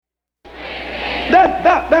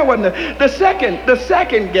that wasn't the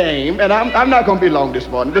second game, and I'm not going to be long this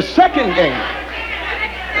morning. The second game,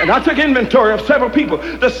 and I took inventory of several people.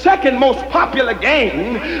 The second most popular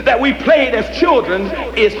game that we played as children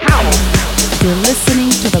is house. You're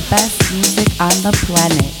listening to the best music on the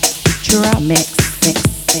planet. Futura Mix.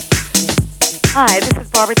 Hi, this is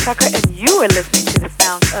Barbara Tucker, and you are listening to the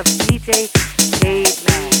sounds of DJ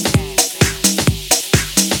Caveman.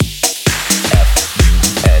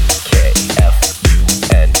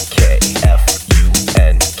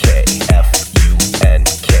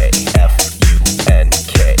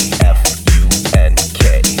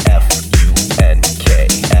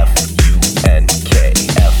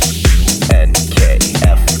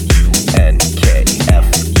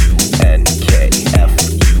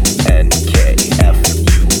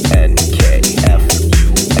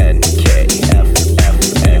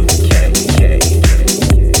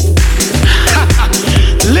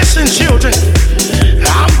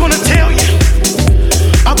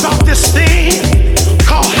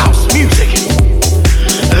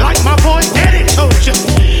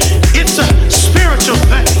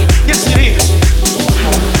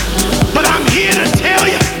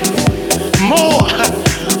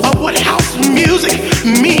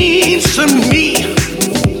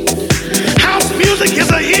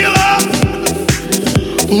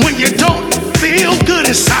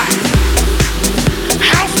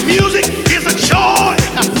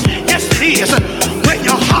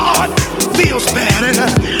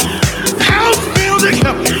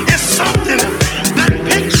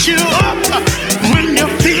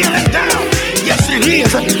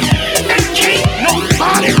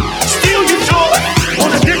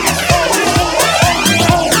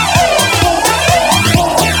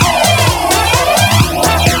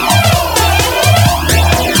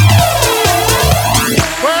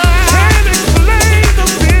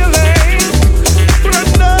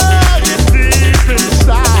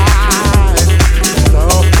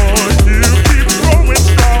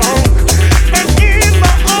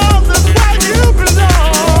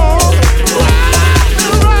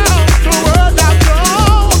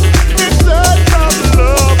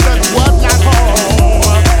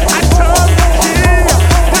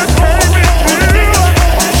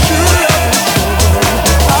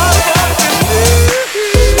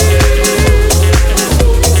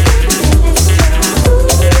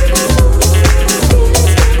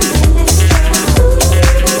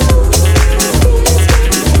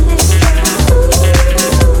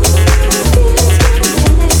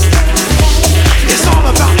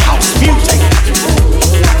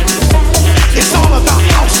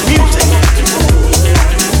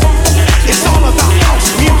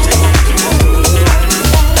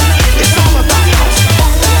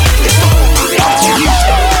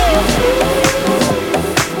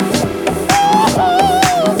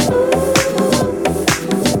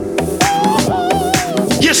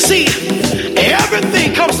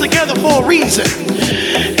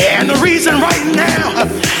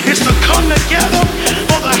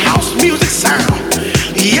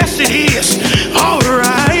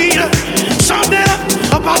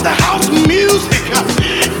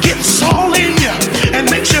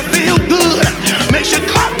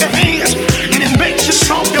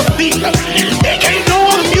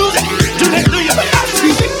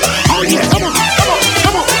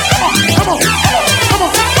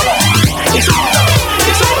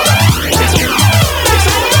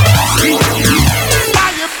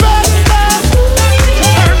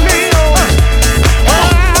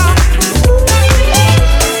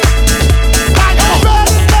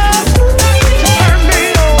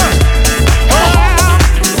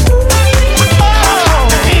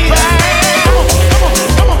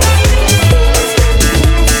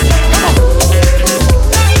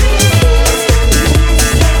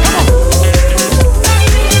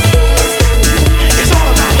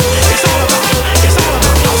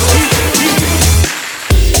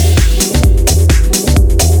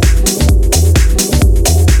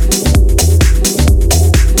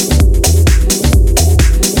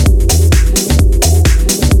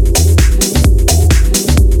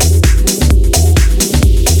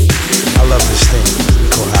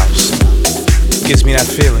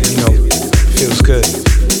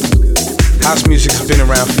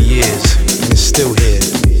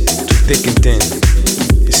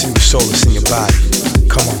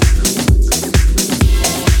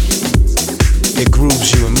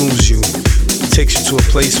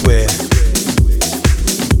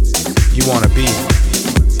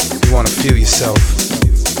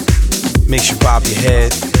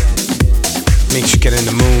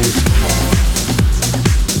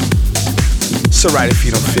 It's alright if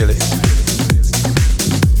you don't feel it.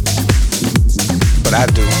 what I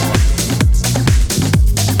do.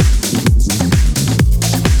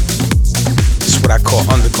 It's what I call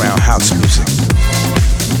underground house music.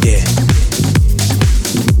 Yeah.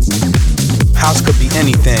 House could be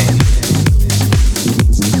anything.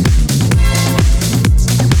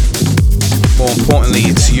 More importantly,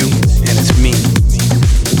 it's you and it's me.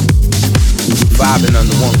 Vibing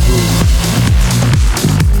under one groove.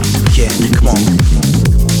 Yeah, come on.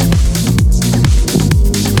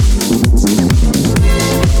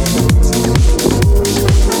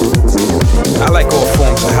 I like all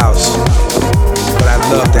forms of house, but I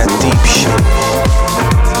love that deep shit,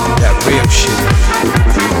 that real shit.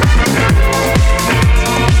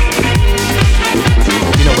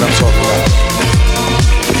 You know what I'm talking about.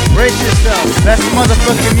 Brace yourself, best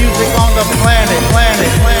motherfucking music on the planet.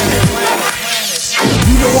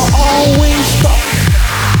 You know I always thought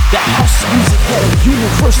that house music had a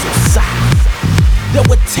universal side that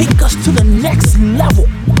would take us to the next level,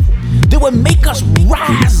 that would make us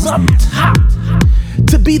rise up top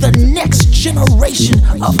to be the next generation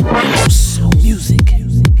of house music.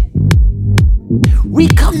 We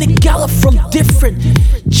come together from different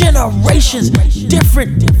generations,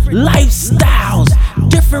 different lifestyles,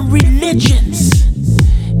 different religions,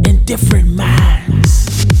 and different minds.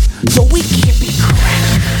 So we keep it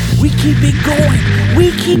cracking, we keep it going,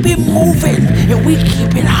 we keep it moving, and we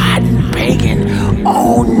keep it hot and banging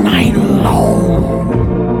all night long.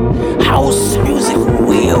 House music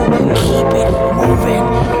will keep it moving.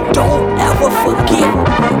 Don't ever forget,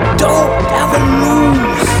 don't ever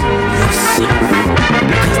lose yourself,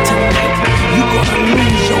 because tonight you're gonna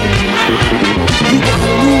lose your mind, you're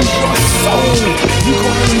gonna lose your soul, you're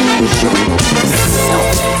gonna lose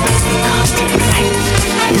yourself, because tonight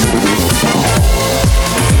you will fall,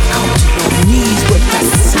 come to your knees with the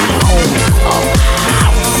sound of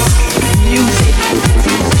house music.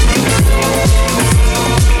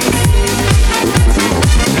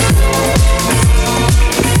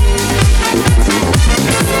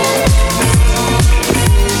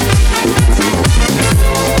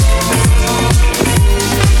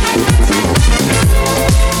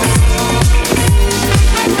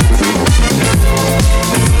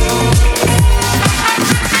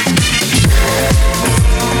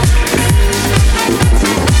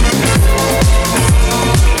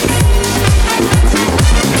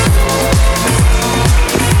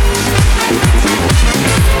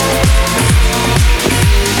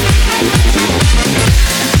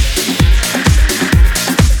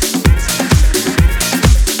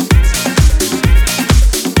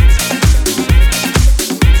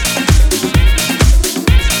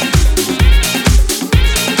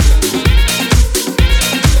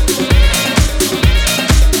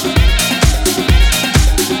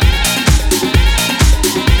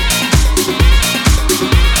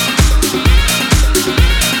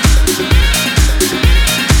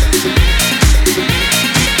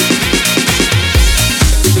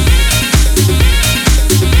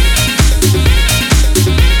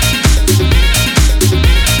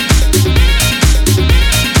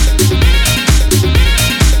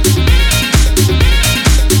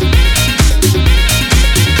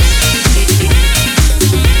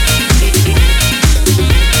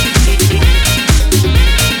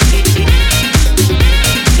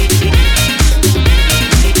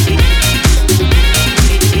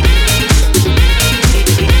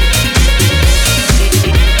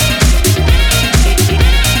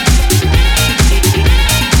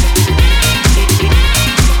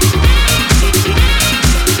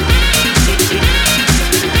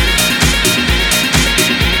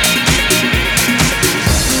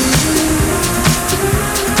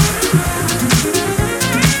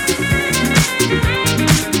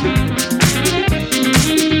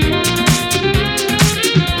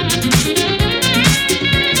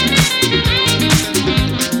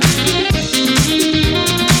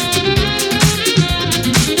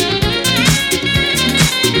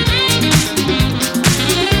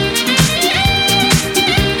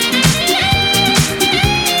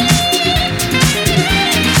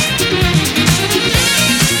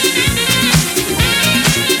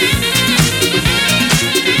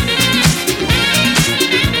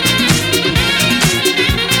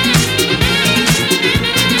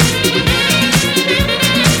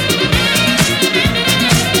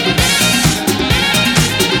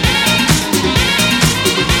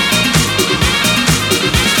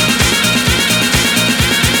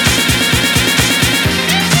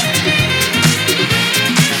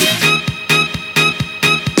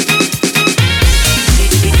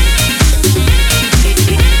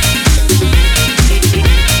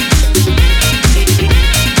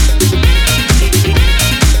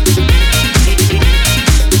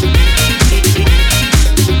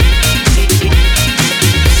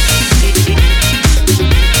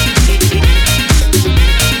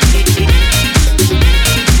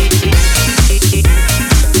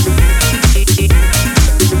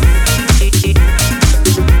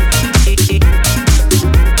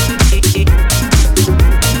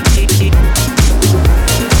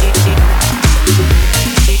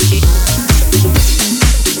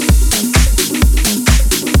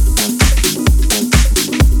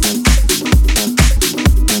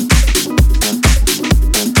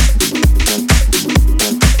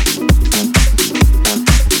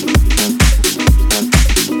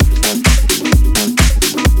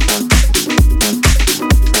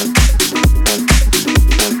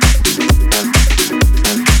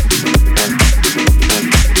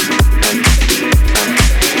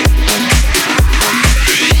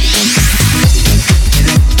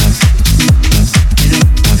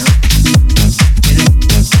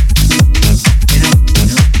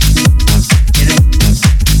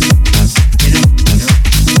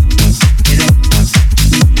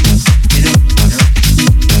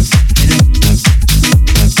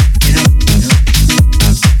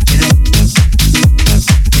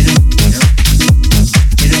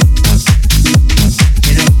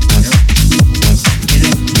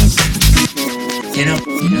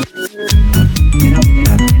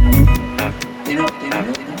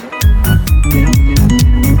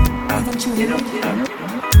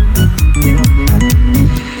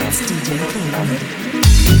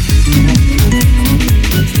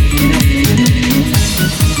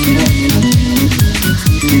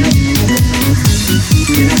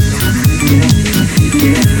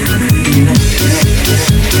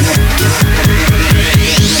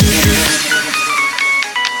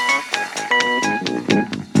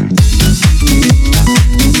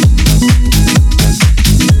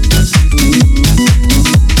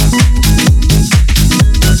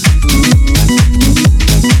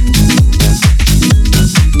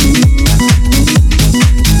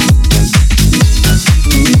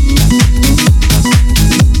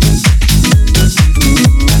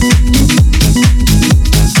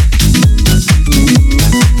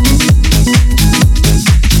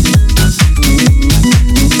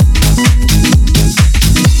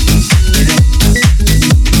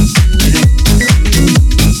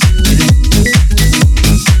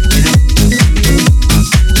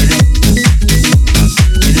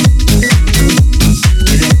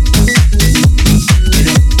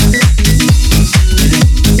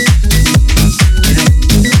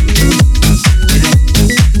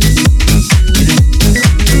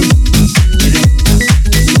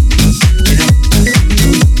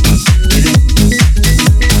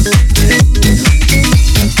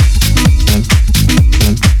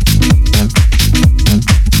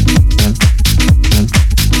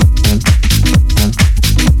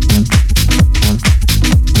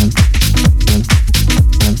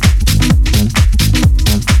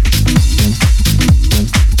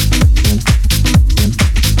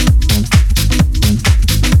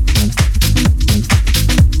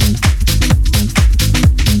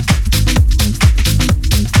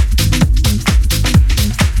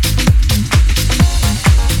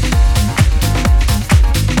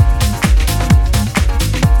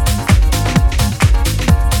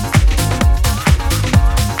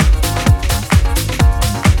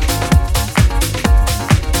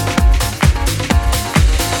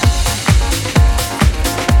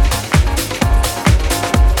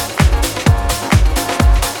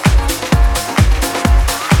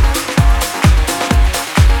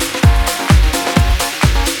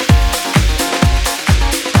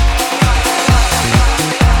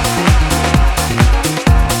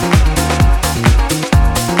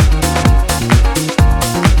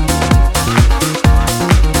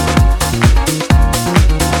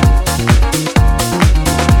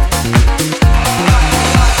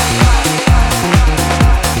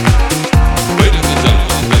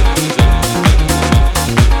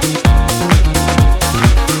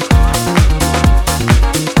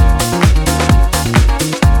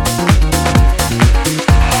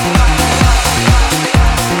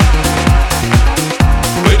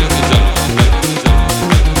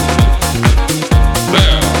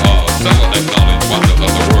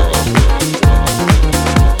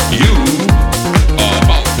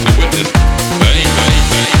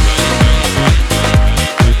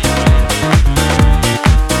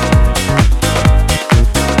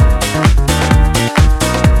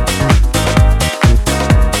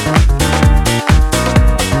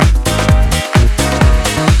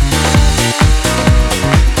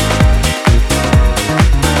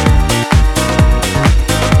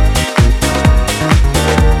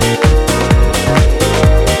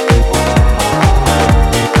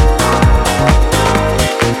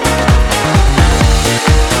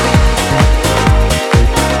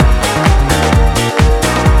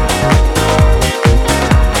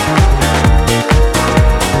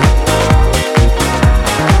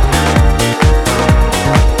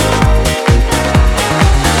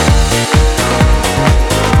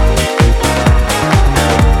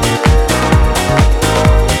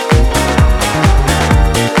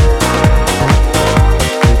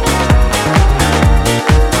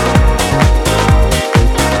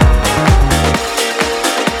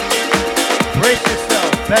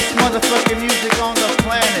 music on the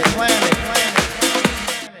planet.